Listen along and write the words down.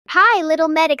Hi, little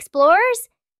med explorers!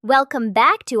 Welcome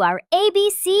back to our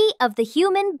ABC of the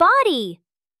human body.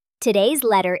 Today's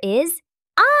letter is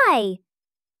I.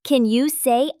 Can you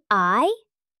say I?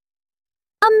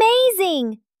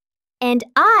 Amazing! And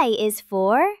I is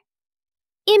for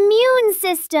immune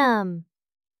system.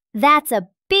 That's a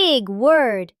big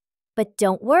word, but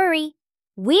don't worry.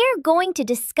 We're going to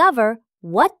discover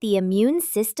what the immune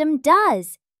system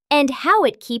does and how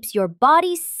it keeps your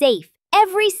body safe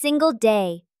every single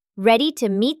day. Ready to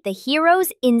meet the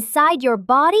heroes inside your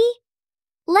body?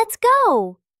 Let's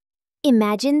go!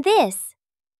 Imagine this.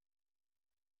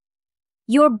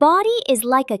 Your body is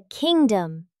like a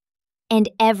kingdom, and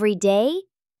every day,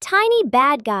 tiny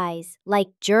bad guys like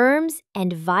germs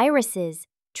and viruses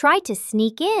try to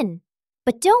sneak in.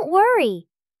 But don't worry,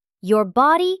 your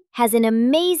body has an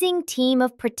amazing team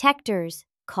of protectors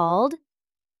called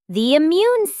the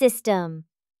immune system.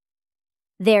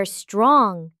 They're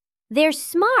strong. They're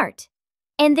smart,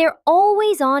 and they're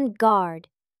always on guard,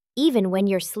 even when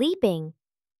you're sleeping.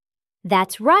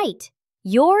 That's right.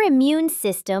 Your immune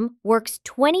system works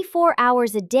 24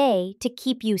 hours a day to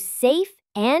keep you safe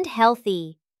and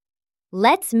healthy.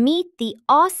 Let's meet the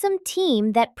awesome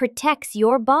team that protects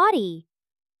your body.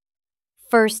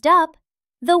 First up,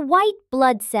 the white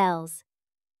blood cells.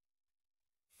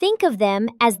 Think of them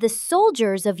as the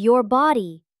soldiers of your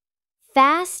body.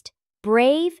 Fast,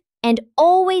 brave, and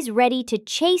always ready to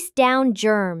chase down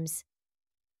germs.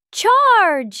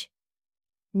 Charge!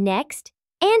 Next,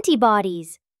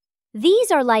 antibodies. These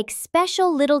are like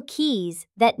special little keys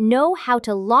that know how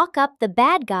to lock up the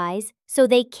bad guys so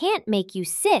they can't make you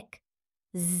sick.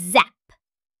 Zap!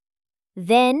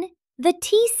 Then, the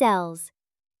T cells.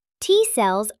 T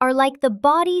cells are like the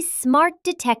body's smart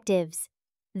detectives.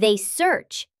 They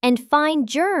search and find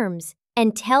germs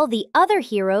and tell the other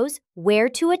heroes where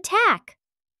to attack.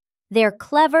 They're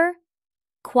clever,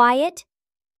 quiet,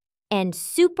 and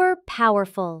super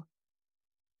powerful.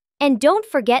 And don't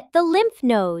forget the lymph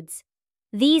nodes.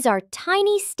 These are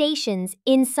tiny stations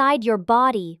inside your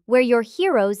body where your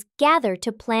heroes gather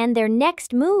to plan their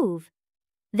next move.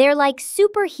 They're like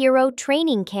superhero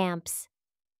training camps.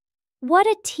 What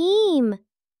a team!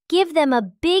 Give them a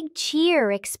big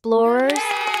cheer, explorers.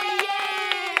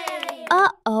 Yay!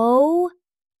 Uh-oh!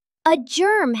 A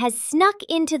germ has snuck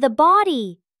into the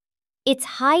body. It's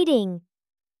hiding,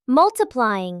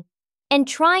 multiplying, and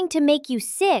trying to make you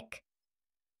sick.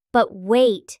 But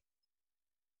wait.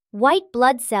 White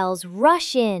blood cells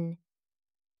rush in.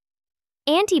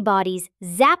 Antibodies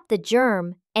zap the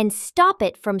germ and stop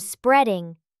it from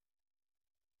spreading.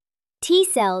 T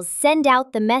cells send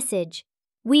out the message,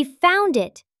 "We've found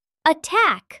it!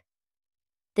 Attack!"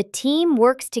 The team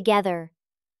works together.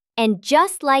 And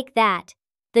just like that,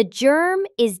 the germ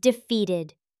is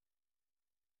defeated.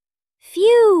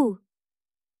 Phew!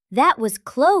 That was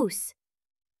close.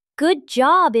 Good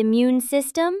job, immune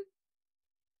system.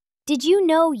 Did you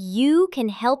know you can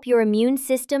help your immune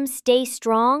system stay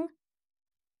strong?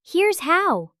 Here's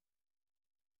how.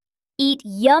 Eat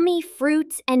yummy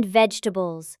fruits and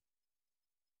vegetables.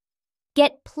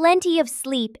 Get plenty of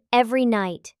sleep every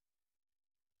night.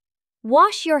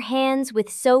 Wash your hands with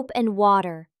soap and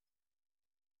water.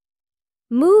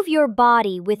 Move your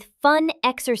body with fun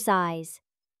exercise.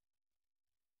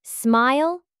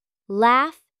 Smile,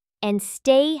 laugh, and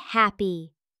stay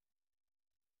happy.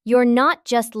 You're not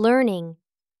just learning.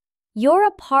 You're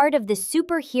a part of the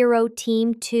superhero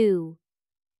team too.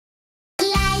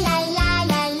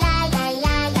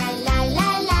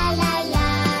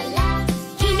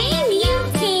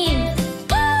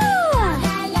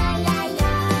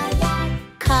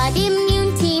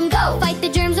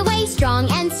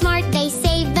 Strong and smart, they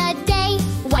save the day.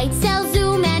 White cells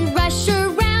zoom and rush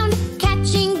around,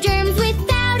 catching germs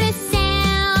without a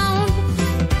sound.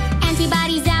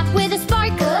 Antibodies zap with a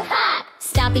spark,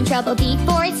 stopping trouble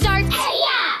before it starts.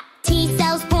 T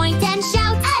cells point and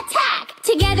shout, attack!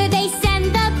 Together they send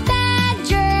the bad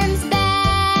germs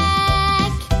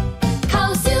back.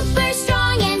 Oh, super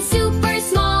strong and super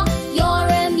small, your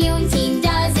immune team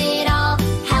does it all,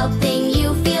 helping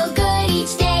you feel good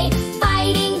each day.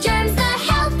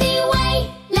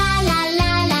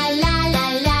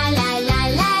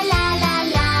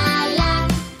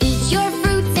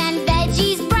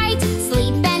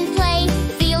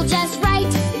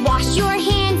 Your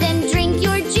hands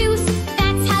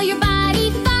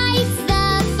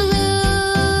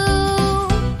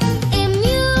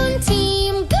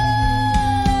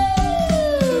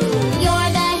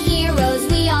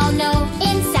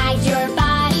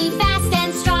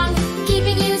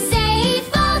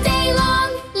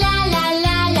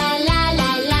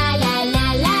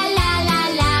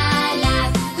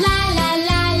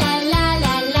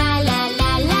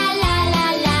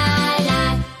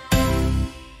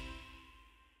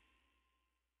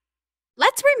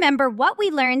remember what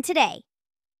we learned today.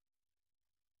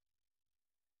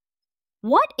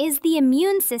 What is the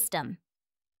immune system?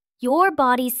 Your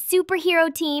body's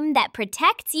superhero team that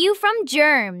protects you from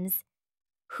germs.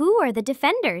 Who are the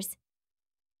defenders?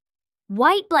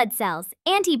 White blood cells,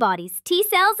 antibodies, T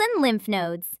cells, and lymph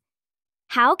nodes.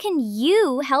 How can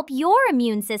you help your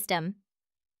immune system?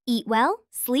 Eat well,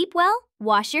 sleep well,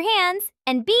 wash your hands,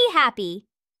 and be happy.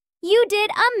 You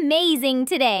did amazing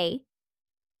today!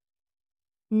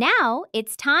 Now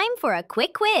it's time for a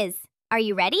quick quiz. Are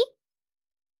you ready?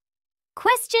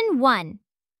 Question 1.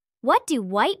 What do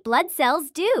white blood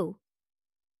cells do?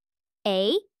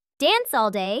 A. Dance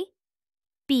all day.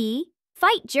 B.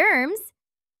 Fight germs.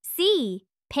 C.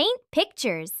 Paint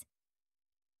pictures.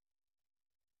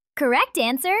 Correct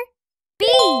answer. B.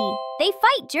 They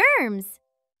fight germs.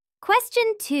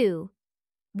 Question 2.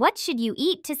 What should you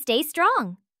eat to stay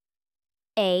strong?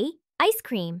 A. Ice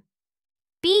cream.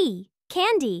 B.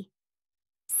 Candy.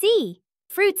 C.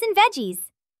 Fruits and veggies.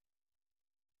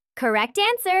 Correct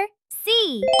answer.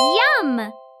 C.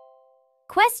 Yum!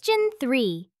 Question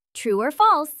 3. True or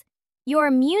false? Your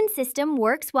immune system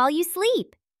works while you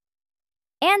sleep.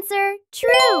 Answer: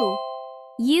 true!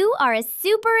 You are a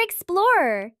super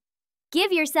explorer.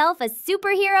 Give yourself a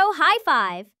superhero high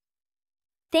five.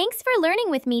 Thanks for learning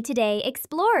with me today,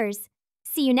 explorers.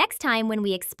 See you next time when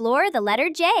we explore the letter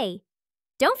J.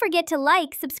 Don't forget to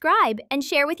like, subscribe, and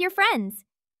share with your friends.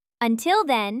 Until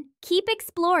then, keep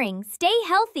exploring, stay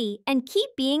healthy, and keep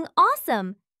being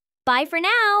awesome. Bye for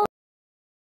now!